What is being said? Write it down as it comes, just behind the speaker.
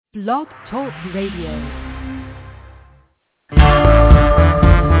Blog Talk Radio.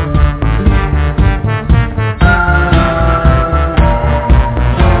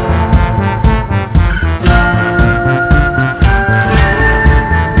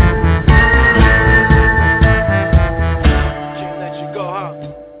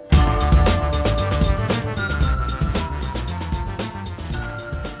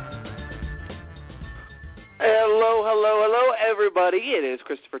 It is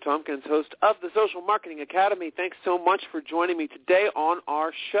Christopher Tompkins, host of the Social Marketing Academy. Thanks so much for joining me today on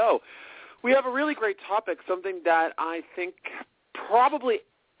our show. We have a really great topic, something that I think probably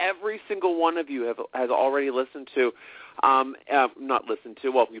every single one of you has already listened to. Not listened to,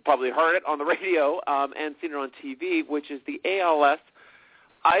 well, you probably heard it on the radio and seen it on TV, which is the ALS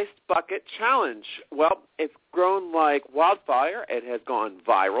Ice Bucket Challenge. Well, it's grown like wildfire. It has gone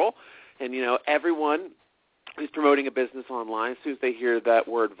viral. And, you know, everyone who's promoting a business online, as soon as they hear that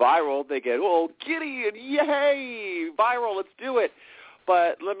word viral, they get, oh, giddy and yay, viral, let's do it.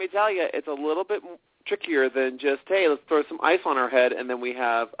 But let me tell you, it's a little bit trickier than just, hey, let's throw some ice on our head, and then we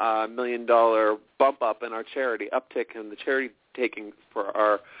have a $1 million bump up in our charity, uptick in the charity taking for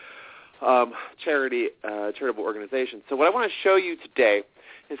our charitable organization. So what I want to show you today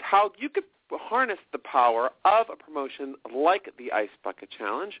is how you could harness the power of a promotion like the Ice Bucket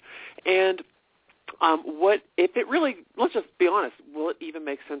Challenge, and what if it really, let's just be honest, will it even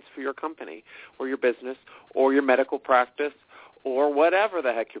make sense for your company or your business or your medical practice or whatever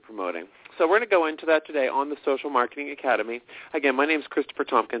the heck you're promoting? So we're going to go into that today on the Social Marketing Academy. Again, my name is Christopher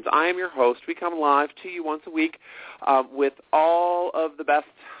Tompkins. I am your host. We come live to you once a week with all of the best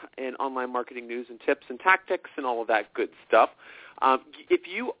in online marketing news and tips and tactics and all of that good stuff. If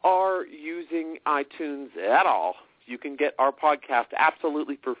you are using iTunes at all, you can get our podcast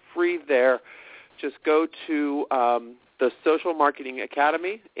absolutely for free there. Just go to the Social Marketing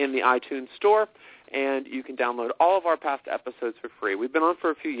Academy in the iTunes store, and you can download all of our past episodes for free. We've been on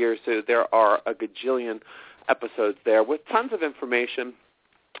for a few years, so there are a gajillion episodes there with tons of information.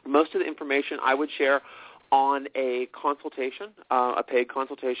 Most of the information I would share on a consultation, a paid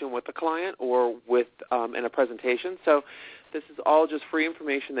consultation with a client or with in a presentation. So this is all just free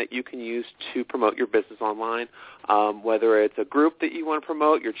information that you can use to promote your business online, whether it's a group that you want to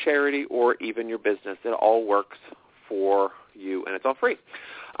promote, your charity, or even your business. It all works for you, and it's all free.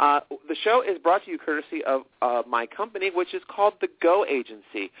 The show is brought to you courtesy of my company, which is called The Go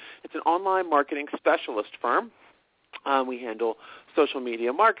Agency. It's an online marketing specialist firm. We handle social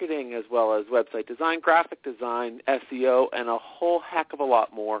media marketing as well as website design, graphic design, SEO, and a whole heck of a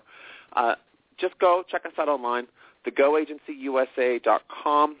lot more. Just go check us out online,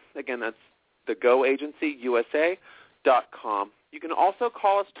 thegoagencyusa.com. Again, that's thegoagencyusa.com. You can also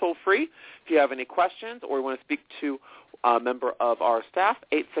call us toll-free if you have any questions or you want to speak to a member of our staff,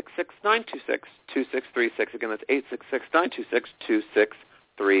 866-926-2636. Again, that's 866-926-2636.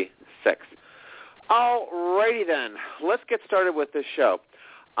 All righty then. Let's get started with this show.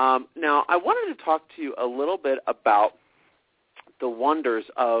 Now, I wanted to talk to you a little bit about the wonders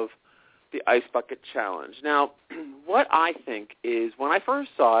of the Ice Bucket Challenge. Now, what I think is when I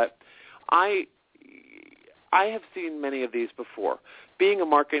first saw it, I have seen many of these before. Being a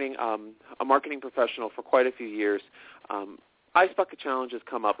marketing professional for quite a few years, Ice Bucket Challenges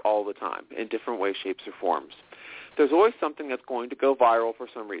come up all the time in different ways, shapes, or forms. There's always something that's going to go viral for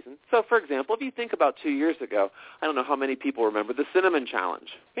some reason. So, for example, if you think about 2 years ago, I don't know how many people remember the Cinnamon Challenge.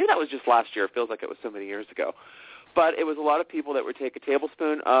 Maybe that was just last year. It feels like it was so many years ago. But it was a lot of people that would take a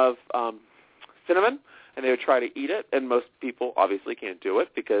tablespoon of cinnamon, and they would try to eat it, and most people obviously can't do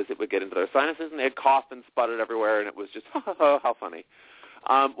it because it would get into their sinuses, and they'd cough and sput it everywhere, and it was just, how funny.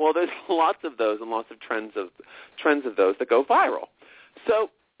 Well, there's lots of those and lots of trends of those that go viral. So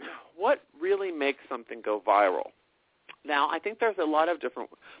what really makes something go viral? Now, I think there's a lot of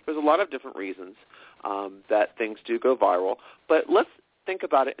different reasons that things do go viral, but let's think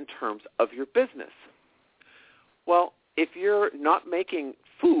about it in terms of your business. Well, if you're not making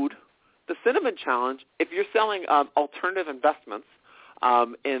food, the Cinnamon Challenge, if you're selling alternative investments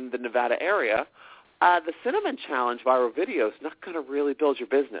in the Nevada area, the Cinnamon Challenge viral video is not going to really build your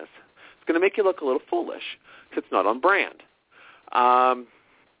business. It's going to make you look a little foolish because it's not on brand. A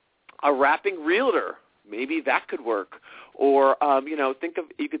rapping realtor, maybe that could work. Or you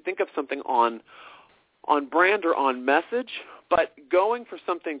could think of something on brand or on message, but going for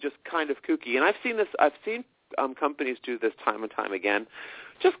something just kind of kooky. And I've seen companies do this time and time again,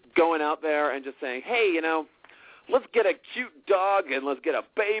 just going out there and just saying, hey, let's get a cute dog and let's get a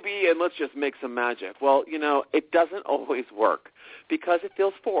baby and let's just make some magic. Well, it doesn't always work because it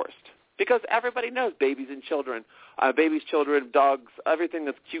feels forced. Because everybody knows babies and children babies, children, dogs, everything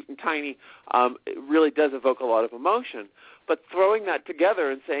that's cute and tiny, it really does evoke a lot of emotion. But throwing that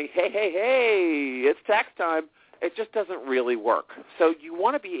together and saying, hey, it's tax time, it just doesn't really work. So you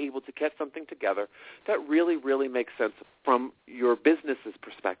want to be able to get something together that really, really makes sense from your business's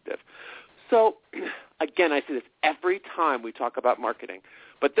perspective. So, again, I say this every time we talk about marketing,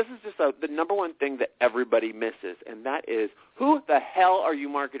 but this is just the number one thing that everybody misses, and that is, who the hell are you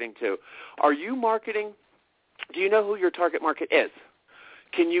marketing to? Are you marketing? Do you know who your target market is?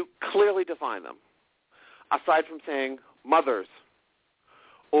 Can you clearly define them? Aside from saying mothers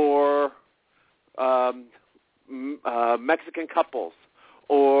or Mexican couples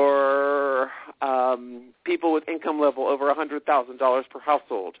or people with income level over $100,000 per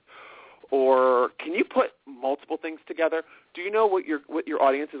household, or can you put multiple things together? Do you know what your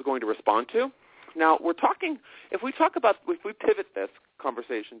audience is going to respond to? Now, we're talking, if we pivot this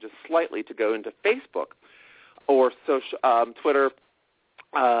conversation just slightly to go into Facebook or social, Twitter,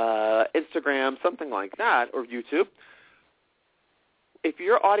 Instagram, something like that, or YouTube, if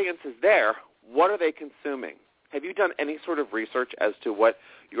your audience is there, what are they consuming? Have you done any sort of research as to what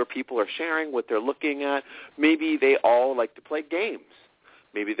your people are sharing, what they're looking at? Maybe they all like to play games.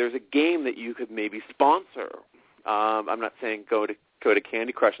 Maybe there's a game that you could maybe sponsor. I'm not saying go to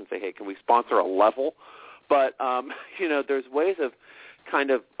Candy Crush and say, hey, can we sponsor a level? But, there's ways of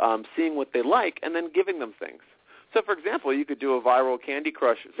kind of seeing what they like and then giving them things. So, for example, you could do a viral Candy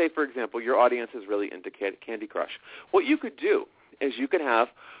Crush. Say, for example, your audience is really into Candy Crush. What you could do is you could have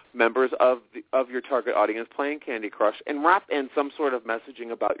members of your target audience playing Candy Crush and wrap in some sort of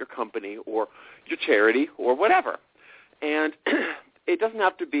messaging about your company or your charity or whatever. And it doesn't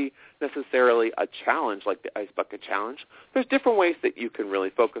have to be necessarily a challenge like the Ice Bucket Challenge. There's different ways that you can really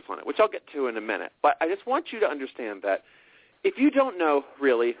focus on it, which I'll get to in a minute. But I just want you to understand that if you don't know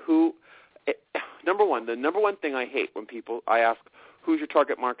really who – number one, the number one thing I hate when I ask, who's your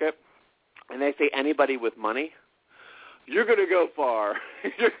target market, and they say anybody with money, you're going to go far.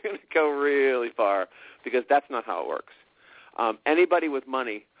 You're going to go really far because that's not how it works. Anybody with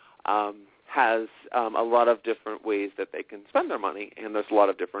money has a lot of different ways that they can spend their money, and there's a lot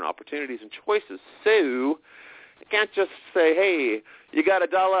of different opportunities and choices. So you can't just say, hey, you got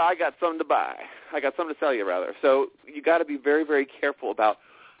 $1, I got something to buy. I got something to sell you, rather. So you got to be very, very careful about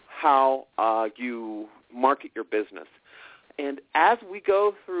how you market your business. And as we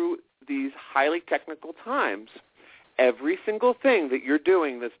go through these highly technical times, every single thing that you're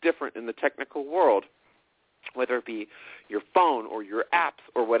doing that's different in the technical world, whether it be your phone or your apps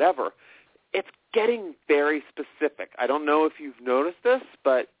or whatever, it's getting very specific. I don't know if you've noticed this,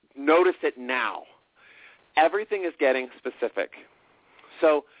 but notice it now. Everything is getting specific.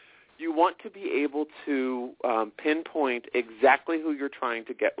 So you want to be able to pinpoint exactly who you're trying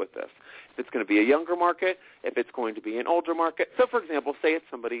to get with this. If it's going to be a younger market, if it's going to be an older market. So, for example, say it's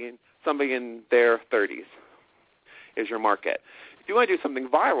somebody in their 30s is your market. If you want to do something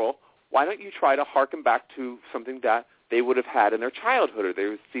viral, why don't you try to harken back to something that they would have had in their childhood or they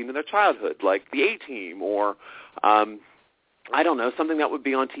would have seen in their childhood, like the A-Team or, I don't know, something that would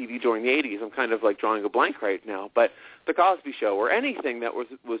be on TV during the 80s. I'm kind of like drawing a blank right now, but The Cosby Show or anything that was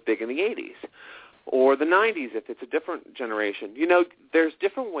big in the 80s or the 90s if it's a different generation. There's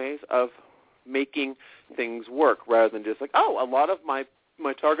different ways of making things work rather than just like, a lot of my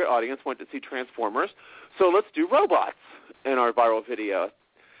target audience went to see Transformers, so let's do robots in our viral video.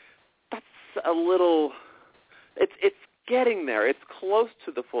 That's a little... It's getting there. It's close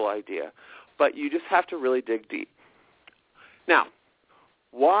to the full idea, but you just have to really dig deep. Now,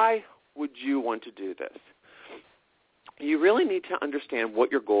 why would you want to do this? You really need to understand what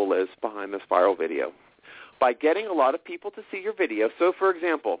your goal is behind this viral video. By getting a lot of people to see your video, so for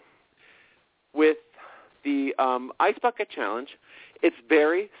example, with the Ice Bucket Challenge, it's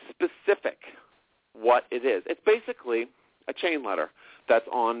very specific what it is. It's basically a chain letter that's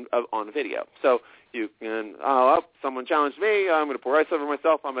on a video. So you can, someone challenged me, I'm going to pour ice over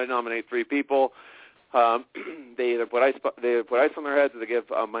myself, I'm going to nominate 3 people. They either put ice on their heads or they give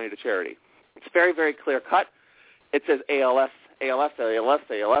money to charity. It's very, very clear cut. It says ALS, ALS, ALS,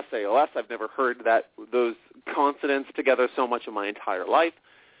 ALS, ALS. I've never heard those consonants together so much in my entire life.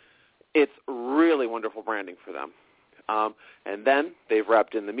 It's really wonderful branding for them. And then they've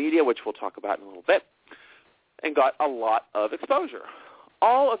wrapped in the media, which we'll talk about in a little bit, and got a lot of exposure.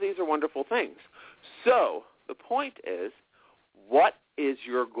 All of these are wonderful things. So the point is, what is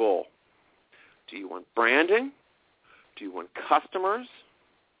your goal? Do you want branding? Do you want customers?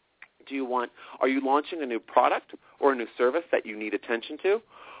 Are you launching a new product or a new service that you need attention to?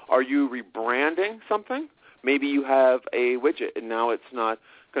 Are you rebranding something? Maybe you have a widget and now it's not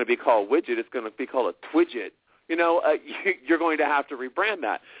going to be called widget, it's going to be called a twidget. you're going to have to rebrand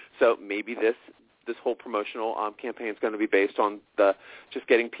that. So maybe this whole promotional campaign is going to be based on just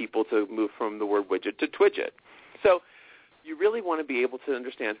getting people to move from the word widget to Twidget. So you really want to be able to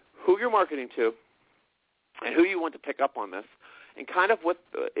understand who you're marketing to and who you want to pick up on this, and kind of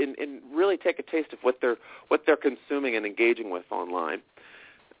and really take a taste of what they're consuming and engaging with online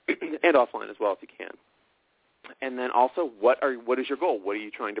and offline as well if you can. And then also, what is your goal? What are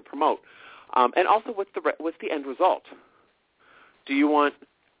you trying to promote? And also, what's the end result? Do you want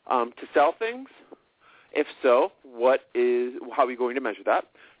to sell things? If so, how are you going to measure that?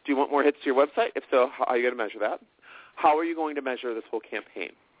 Do you want more hits to your website? If so, how are you going to measure that? How are you going to measure this whole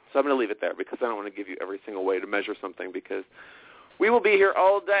campaign? So I'm going to leave it there because I don't want to give you every single way to measure something, because we will be here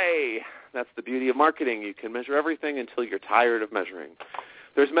all day. That's the beauty of marketing. You can measure everything until you're tired of measuring.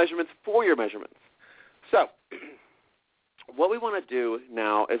 There's measurements for your measurements. So what we want to do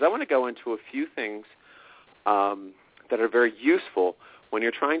now is I want to go into a few things that are very useful when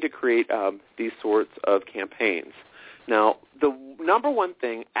you're trying to create these sorts of campaigns. Now, the number one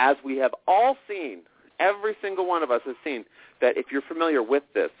thing, as we have all seen, every single one of us has seen, that if you're familiar with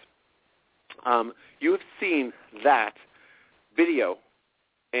this, you have seen that video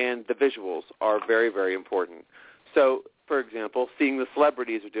and the visuals are very, very important. So, for example, seeing the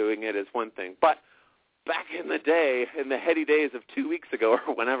celebrities are doing it is one thing. But back in the day, in the heady days of 2 weeks ago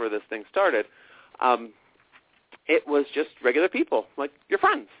or whenever this thing started, it was just regular people, like your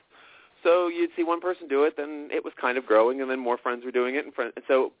friends. So you'd see one person do it, then it was kind of growing, and then more friends were doing it. And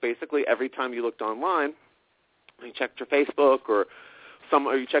so basically every time you looked online, you checked your Facebook or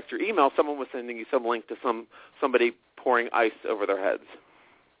you checked your email, someone was sending you some link to somebody pouring ice over their heads.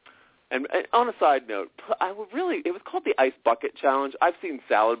 And on a side note, it was called the Ice Bucket Challenge. I've seen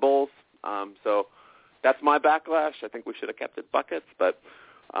salad bowls, so that's my backlash. I think we should have kept it buckets, but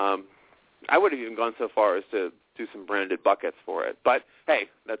I would have even gone so far as to do some branded buckets for it. But, hey,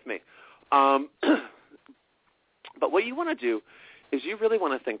 that's me. But what you want to do is you really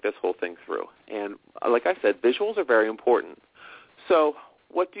want to think this whole thing through. And like I said, visuals are very important. So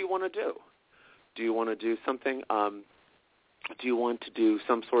what do you want to do? Do you want to do something? Do you want to do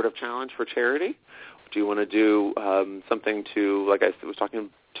some sort of challenge for charity? Do you want to do something to, like I was talking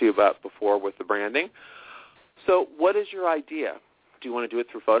to you about before with the branding? So what is your idea? Do you want to do it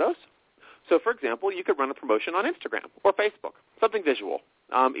through photos? So, for example, you could run a promotion on Instagram or Facebook, something visual.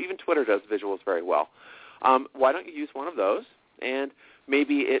 Even Twitter does visuals very well. Why don't you use one of those? And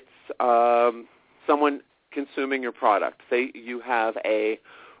maybe it's someone consuming your product. Say you have a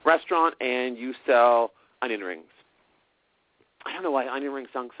restaurant and you sell onion rings. I don't know why onion rings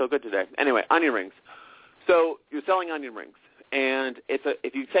sound so good today. Anyway, onion rings. So you're selling onion rings, and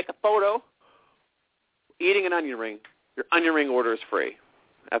if you take a photo eating an onion ring, your onion ring order is free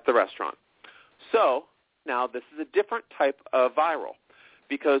at the restaurant. So now this is a different type of viral,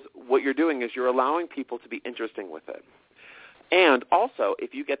 because what you're doing is you're allowing people to be interesting with it. And also,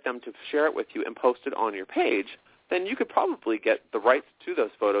 if you get them to share it with you and post it on your page, then you could probably get the rights to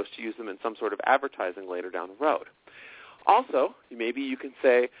those photos to use them in some sort of advertising later down the road. Also, maybe you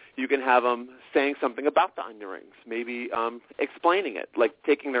can have them saying something about the onion rings, maybe explaining it, like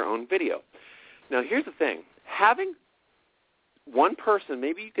taking their own video. Now, here's the thing. Having one person,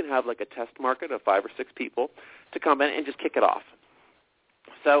 maybe you can have like a test market of 5 or 6 people to come in and just kick it off.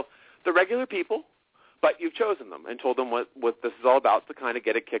 So the regular people, but you've chosen them and told them what this is all about to kind of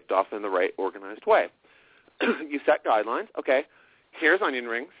get it kicked off in the right organized way. You set guidelines. Okay, here's onion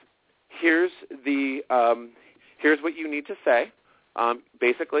rings. Here's what you need to say.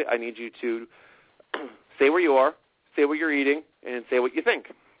 Basically, I need you to say where you are, say what you're eating, and say what you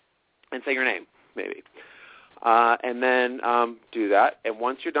think, and say your name, maybe. And then do that. And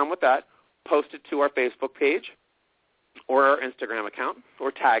once you're done with that, post it to our Facebook page or our Instagram account,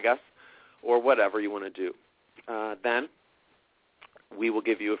 or tag us, or whatever you want to do. Then we will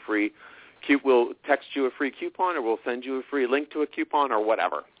give you we'll text you a free coupon, or we'll send you a free link to a coupon, or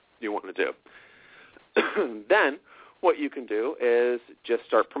whatever you want to do. Then what you can do is just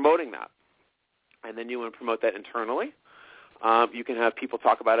start promoting that. And then you want to promote that internally. You can have people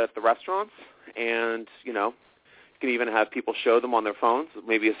talk about it at the restaurants, and, you can even have people show them on their phones.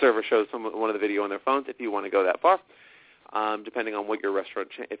 Maybe a server shows one of the video on their phones if you want to go that far, depending on what your restaurant,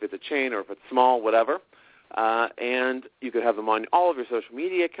 if it's a chain or if it's small, whatever. And you could have them on all of your social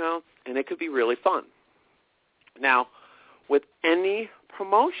media accounts, and it could be really fun. Now, with any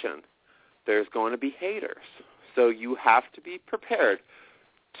promotion, there's going to be haters. So you have to be prepared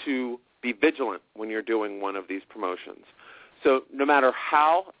to be vigilant when you're doing one of these promotions. So no matter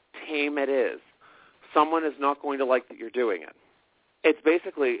how tame it is, someone is not going to like that you're doing it. It's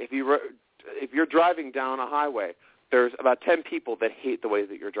basically, if you if you're driving down a highway, there's about 10 people that hate the way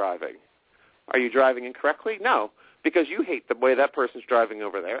that you're driving. Are you driving incorrectly? No, because you hate the way that person's driving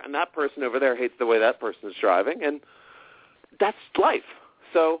over there, and that person over there hates the way that person's driving, and that's life.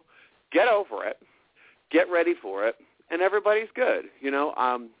 So get over it, get ready for it, and everybody's good.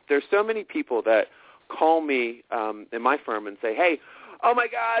 There's so many people that call me in my firm and say, hey, oh, my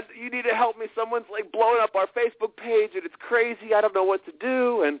God, you need to help me. Someone's, blowing up our Facebook page, and it's crazy. I don't know what to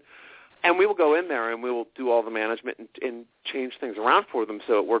do. And we will go in there, and we will do all the management and change things around for them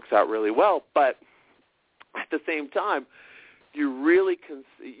so it works out really well. But at the same time, you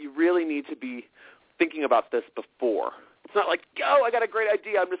really need to be thinking about this before. It's not like, I got a great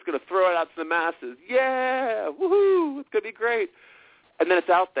idea. I'm just going to throw it out to the masses. Yeah, woohoo, it's going to be great. And then it's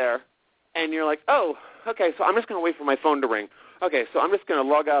out there, and you're like, oh, okay, so I'm just going to wait for my phone to ring. Okay, so I'm just going to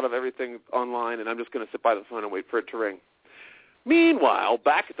log out of everything online, and I'm just going to sit by the phone and wait for it to ring. Meanwhile,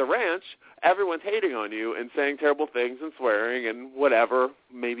 back at the ranch, everyone's hating on you and saying terrible things and swearing and whatever.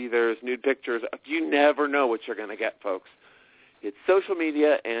 Maybe there's nude pictures. You never know what you're going to get, folks. It's social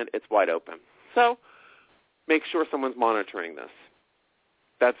media, and it's wide open. So make sure someone's monitoring this.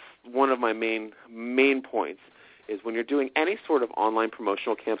 That's one of my main points, is when you're doing any sort of online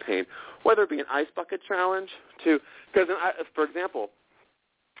promotional campaign, whether it be an ice bucket challenge because, for example,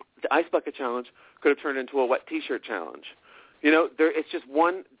 the ice bucket challenge could have turned into a wet T-shirt challenge. It's just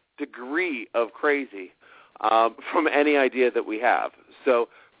one degree of crazy from any idea that we have. So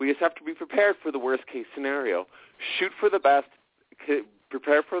we just have to be prepared for the worst-case scenario. Shoot for the best,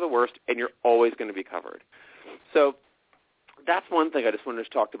 prepare for the worst, and you're always going to be covered. So that's one thing I just wanted to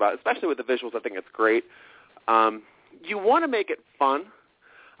talk about, especially with the visuals. I think it's great. You want to make it fun.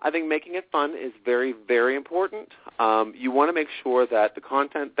 I think making it fun is very, very important. You want to make sure that the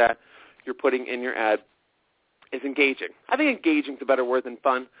content that you're putting in your ad is engaging. I think engaging is a better word than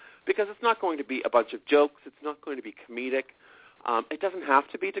fun, because it's not going to be a bunch of jokes. It's not going to be comedic. It doesn't have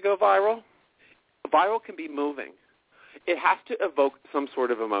to be to go viral. Viral can be moving. It has to evoke some sort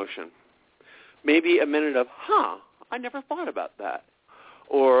of emotion. Maybe a minute of, I never thought about that.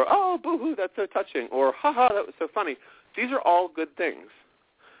 Or, oh, boo-hoo, that's so touching. Or, ha-ha, that was so funny. These are all good things.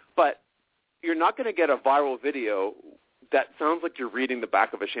 But you're not going to get a viral video that sounds like you're reading the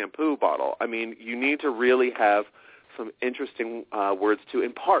back of a shampoo bottle. I mean, you need to really have some interesting words to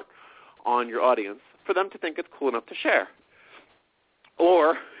impart on your audience for them to think it's cool enough to share.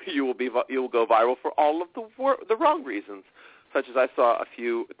 Or you will go viral for all of the wrong reasons, such as I saw a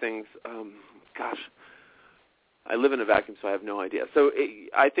few things. I live in a vacuum, so I have no idea. So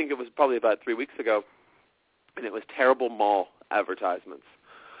I think it was probably about 3 weeks ago, and it was terrible mall advertisements.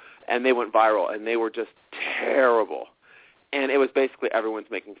 And they went viral, and they were just terrible. And it was basically everyone's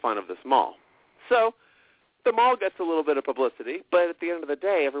making fun of this mall. So the mall gets a little bit of publicity, but at the end of the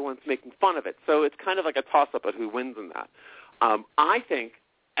day, everyone's making fun of it. So it's kind of like a toss-up at who wins in that. I think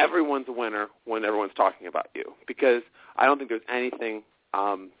everyone's a winner when everyone's talking about you, because I don't think there's anything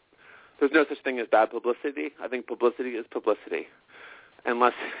there's no such thing as bad publicity. I think publicity is publicity,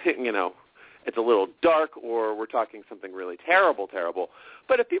 unless, it's a little dark or we're talking something really terrible.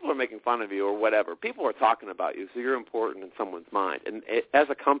 But if people are making fun of you or whatever, people are talking about you, so you're important in someone's mind. And as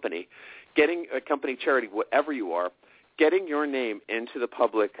a company, getting a company, charity, whatever you are, getting your name into the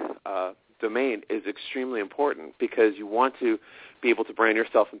public domain is extremely important, because you want to be able to brand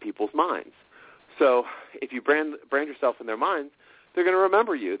yourself in people's minds. So if you brand yourself in their minds, they're going to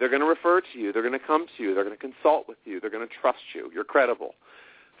remember you. They're going to refer to you. They're going to come to you. They're going to consult with you. They're going to trust you. You're credible.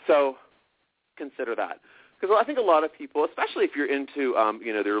 So consider that. Because I think a lot of people, especially if you're into,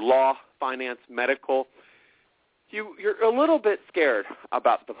 their law, finance, medical, you're a little bit scared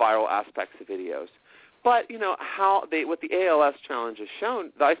about the viral aspects of videos. But, what the ALS challenge has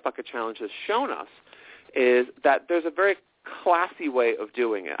shown, the Ice Bucket Challenge has shown us, is that there's a very classy way of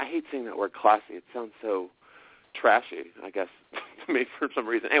doing it. I hate saying that word classy. It sounds so trashy, I guess, to me for some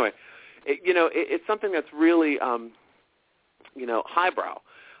reason. Anyway, it's something that's really, highbrow,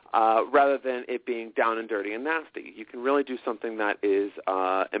 rather than it being down and dirty and nasty. You can really do something that is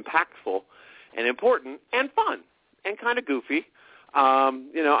impactful and important and fun and kind of goofy.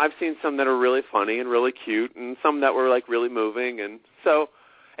 I've seen some that are really funny and really cute, and some that were really moving and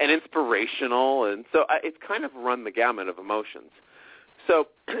inspirational, and so it's kind of run the gamut of emotions. So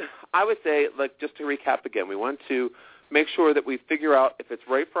I would say, just to recap again, we want to make sure that we figure out if it's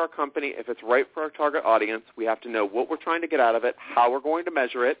right for our company, if it's right for our target audience. We have to know what we're trying to get out of it, how we're going to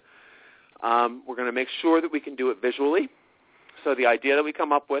measure it. We're going to make sure that we can do it visually. So the idea that we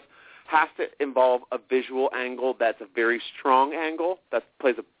come up with has to involve a visual angle that's a very strong angle that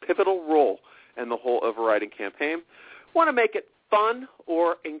plays a pivotal role in the whole overriding campaign. We want to make it fun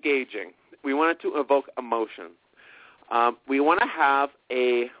or engaging. We want it to evoke emotion. We want to have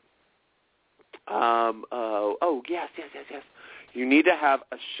a yes. You need to have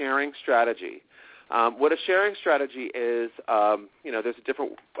a sharing strategy. What a sharing strategy is, there's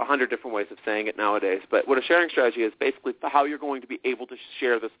 100 different ways of saying it nowadays, but what a sharing strategy is basically how you're going to be able to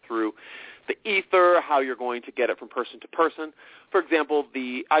share this through the ether, how you're going to get it from person to person. For example,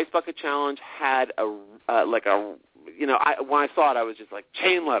 the Ice Bucket Challenge had when I saw it, I was just like,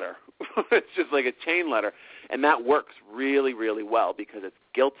 chain letter. It's just like a chain letter, and that works really, really well because it's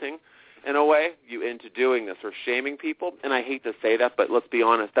guilting, in a way, you into doing this or shaming people. And I hate to say that, but let's be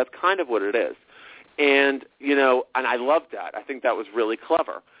honest, that's kind of what it is. And, and I loved that. I think that was really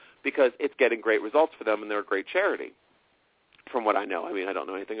clever because it's getting great results for them, and they're a great charity from what I know. I mean, I don't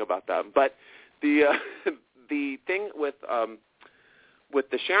know anything about that. But the thing with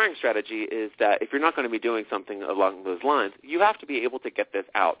the sharing strategy is that if you're not going to be doing something along those lines, you have to be able to get this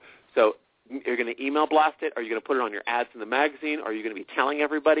out. So you're going to email blast it? Are you going to put it on your ads in the magazine? Are you going to be telling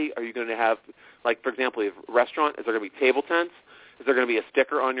everybody? Are you going to have, like, for example, if a restaurant, is there going to be table tents? Is there going to be a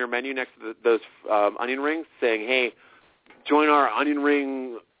sticker on your menu next to those onion rings saying, hey, join our onion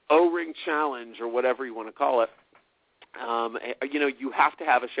ring O-ring challenge or whatever you want to call it? You have to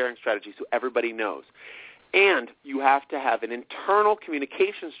have a sharing strategy so everybody knows. And you have to have an internal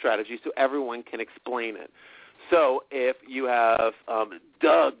communication strategy so everyone can explain it. So if you have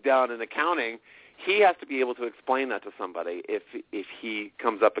Doug down in accounting, he has to be able to explain that to somebody if he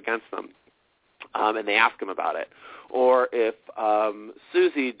comes up against them and they ask him about it. Or if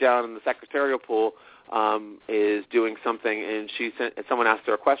Susie down in the secretarial pool is doing something and someone asks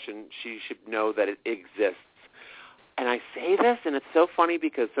her a question, she should know that it exists. And I say this, and it's so funny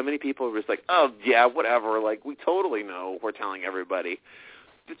because so many people are just like, oh, yeah, whatever. Like, we totally know. We're telling everybody.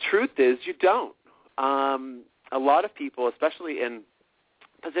 The truth is you don't. A lot of people, especially in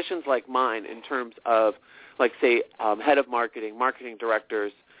positions like mine in terms of, like, say, head of marketing, marketing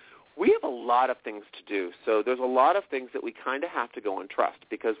directors, we have a lot of things to do. So there's a lot of things that we kind of have to go and trust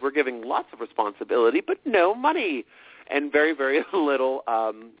because we're giving lots of responsibility but no money and very, very little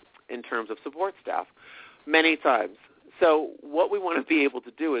in terms of support staff many times. So what we want to be able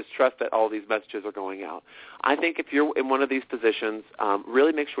to do is trust that all these messages are going out. I think if you're in one of these positions,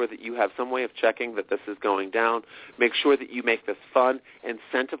 really make sure that you have some way of checking that this is going down. Make sure that you make this fun.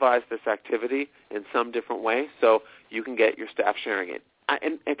 Incentivize this activity in some different way so you can get your staff sharing it.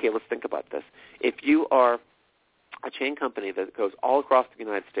 Okay, let's think about this. If you are a chain company that goes all across the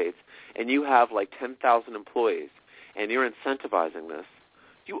United States and you have like 10,000 employees and you're incentivizing this,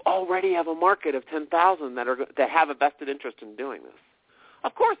 you already have a market of 10,000 that have a vested interest in doing this.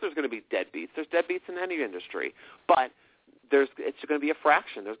 Of course there's going to be deadbeats. There's deadbeats in any industry. But it's going to be a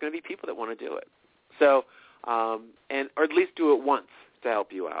fraction. There's going to be people that want to do it. So, or at least do it once to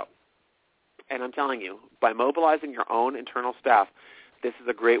help you out. And I'm telling you, by mobilizing your own internal staff, this is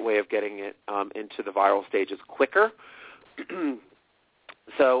a great way of getting it into the viral stages quicker.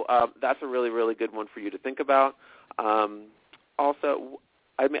 So that's a really, really good one for you to think about. Also,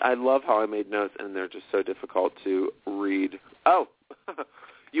 I love how I made notes, and they're just so difficult to read. Oh,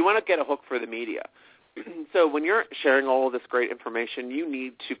 you want to get a hook for the media. So when you're sharing all of this great information, you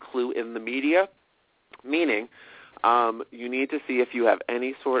need to clue in the media, meaning you need to see if you have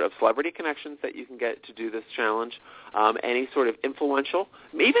any sort of celebrity connections that you can get to do this challenge, any sort of influential,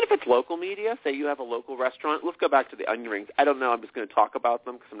 even if it's local media. Say you have a local restaurant. Let's go back to the onion rings. I don't know. I'm just going to talk about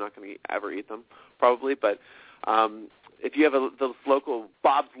them because I'm not going to ever eat them probably, but if you have the local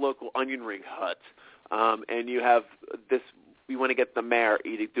Bob's Local Onion Ring Hut, and you have this, you want to get the mayor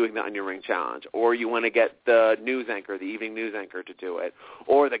doing the onion ring challenge, or you want to get the news anchor, the evening news anchor, to do it,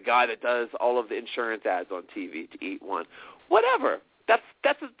 or the guy that does all of the insurance ads on TV to eat one, whatever. Those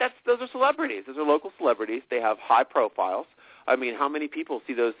are celebrities. Those are local celebrities. They have high profiles. I mean, how many people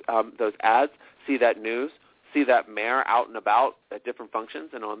see those ads, see that news, see that mayor out and about at different functions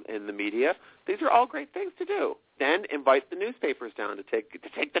and in the media? These are all great things to do. Then invite the newspapers down to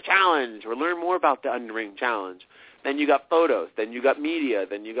take the challenge or learn more about the onion ring challenge. Then you got photos. Then you got media.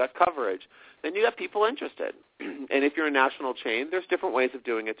 Then you got coverage. Then you got people interested. And if you're a national chain, there's different ways of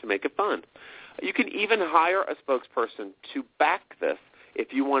doing it to make it fun. You can even hire a spokesperson to back this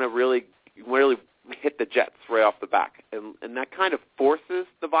if you want to really hit the jets right off the back. And that kind of forces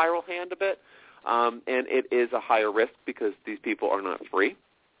the viral hand a bit. And it is a higher risk because these people are not free.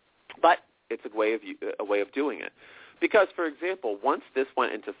 But it's a way of doing it. Because, for example, once this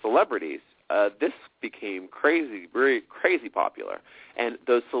went into celebrities, this became crazy, very crazy popular. And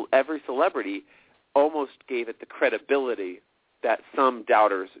every celebrity almost gave it the credibility that some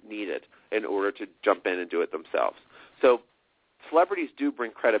doubters needed in order to jump in and do it themselves. So celebrities do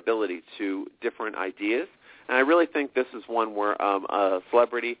bring credibility to different ideas, and I really think this is one where a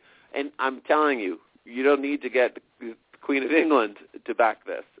celebrity, and I'm telling you, you don't need to get the Queen of England to back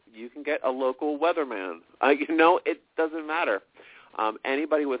this. You can get a local weatherman. It doesn't matter.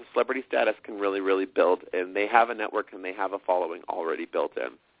 Anybody with a celebrity status can really, really build, and they have a network and they have a following already built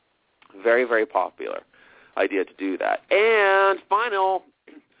in. Very, very popular idea to do that. And final,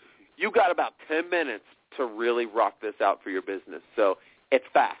 you got about 10 minutes to really rock this out for your business. So it's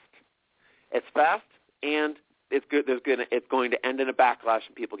fast. It's fast, and it's good. It's going to end in a backlash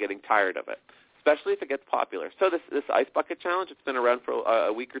and people getting tired of it, especially if it gets popular. So this Ice Bucket Challenge, it's been around for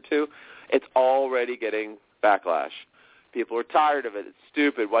a week or two. It's already getting backlash. People are tired of it. It's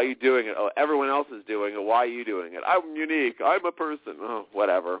stupid. Why are you doing it? Oh, everyone else is doing it. Why are you doing it? I'm unique. I'm a person. Oh,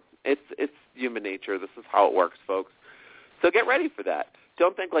 whatever. It's human nature. This is how it works, folks. So get ready for that.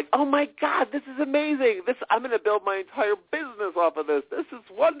 Don't think like, oh, my God, this is amazing. I'm going to build my entire business off of this. This is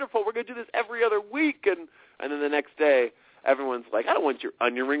wonderful. We're going to do this every other week. And then the next day, everyone's like, I don't want your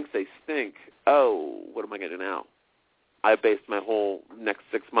onion rings. They stink. Oh, what am I going to do now? I based my whole next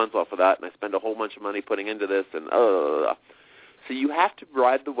 6 months off of that, and I spend a whole bunch of money putting into this. And So you have to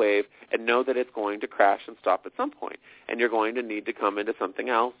ride the wave and know that it's going to crash and stop at some point, and you're going to need to come into something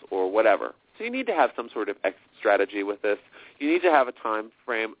else or whatever. So you need to have some sort of exit strategy with this. You need to have a time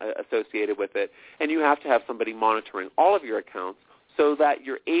frame associated with it, and you have to have somebody monitoring all of your accounts so that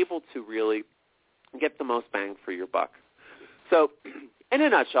you're able to really get the most bang for your buck. So in a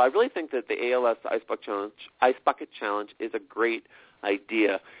nutshell, I really think that the ALS Ice Bucket Challenge is a great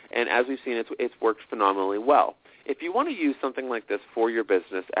idea, and as we've seen, it's worked phenomenally well. If you want to use something like this for your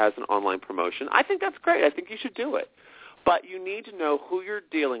business as an online promotion, I think that's great. I think you should do it. But you need to know who you're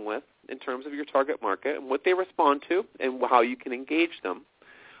dealing with in terms of your target market and what they respond to and how you can engage them,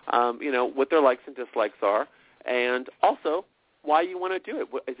 what their likes and dislikes are, and also why you want to do it.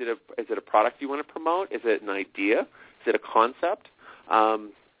 Is it a product you want to promote? Is it an idea? Is it a concept? A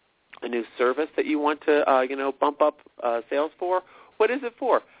new service that you want to, bump up sales for? What is it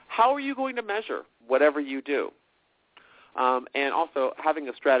for? How are you going to measure whatever you do? And also having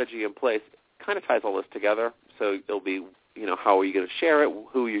a strategy in place kind of ties all this together. So it'll be, how are you going to share it?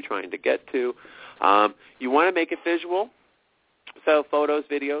 Who are you trying to get to? You want to make it visual. So photos,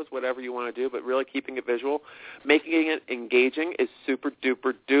 videos, whatever you want to do, but really keeping it visual. Making it engaging is super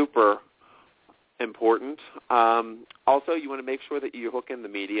duper duper important. Also, you want to make sure that you hook in the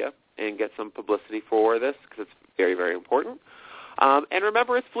media and get some publicity for this because it's very, very important. And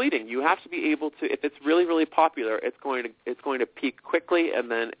remember, it's fleeting. You have to be able to, if it's really, really popular, it's going to peak quickly and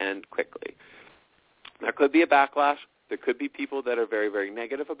then end quickly. There could be a backlash. There could be people that are very, very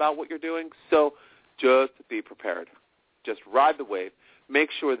negative about what you're doing. So just be prepared. Just ride the wave.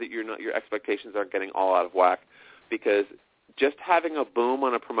 Make sure that your expectations aren't getting all out of whack, because just having a boom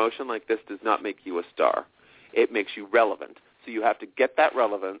on a promotion like this does not make you a star. It makes you relevant. So you have to get that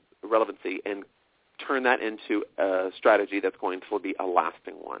relevancy and turn that into a strategy that's going to be a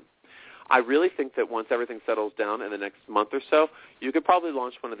lasting one. I really think that once everything settles down in the next month or so, you could probably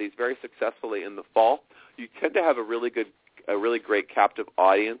launch one of these very successfully in the fall. You tend to have a really great captive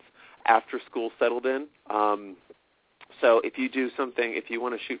audience after school settled in. So if you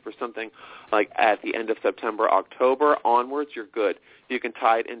want to shoot for something like at the end of September, October onwards, you're good. You can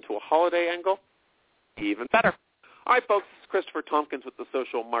tie it into a holiday angle, even better. All right, folks, this is Christopher Tompkins with the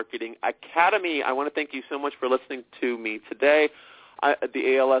Social Marketing Academy. I want to thank you so much for listening to me today.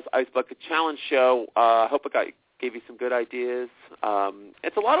 The ALS Ice Bucket Challenge show. I hope it gave you some good ideas.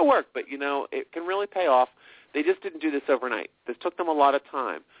 It's a lot of work, but, it can really pay off. They just didn't do this overnight. This took them a lot of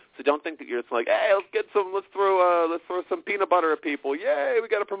time. So don't think that you're just like, hey, let's throw some peanut butter at people. Yay, we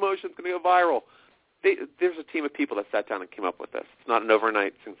got a promotion. It's going to go viral. There's a team of people that sat down and came up with this. It's not an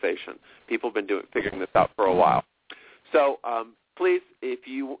overnight sensation. People have been figuring this out for a while. So please, if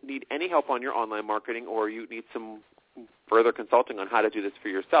you need any help on your online marketing or you need some further consulting on how to do this for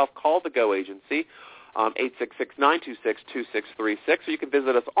yourself, call the Go Agency, 866-926-2636, or you can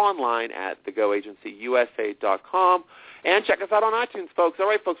visit us online at thegoagencyusa.com and check us out on iTunes, folks. All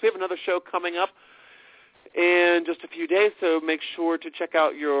right, folks, we have another show coming up in just a few days, so make sure to check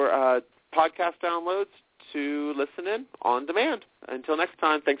out your podcast downloads to listen in on demand. Until next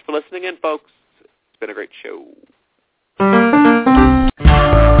time, thanks for listening in, folks. It's been a great show.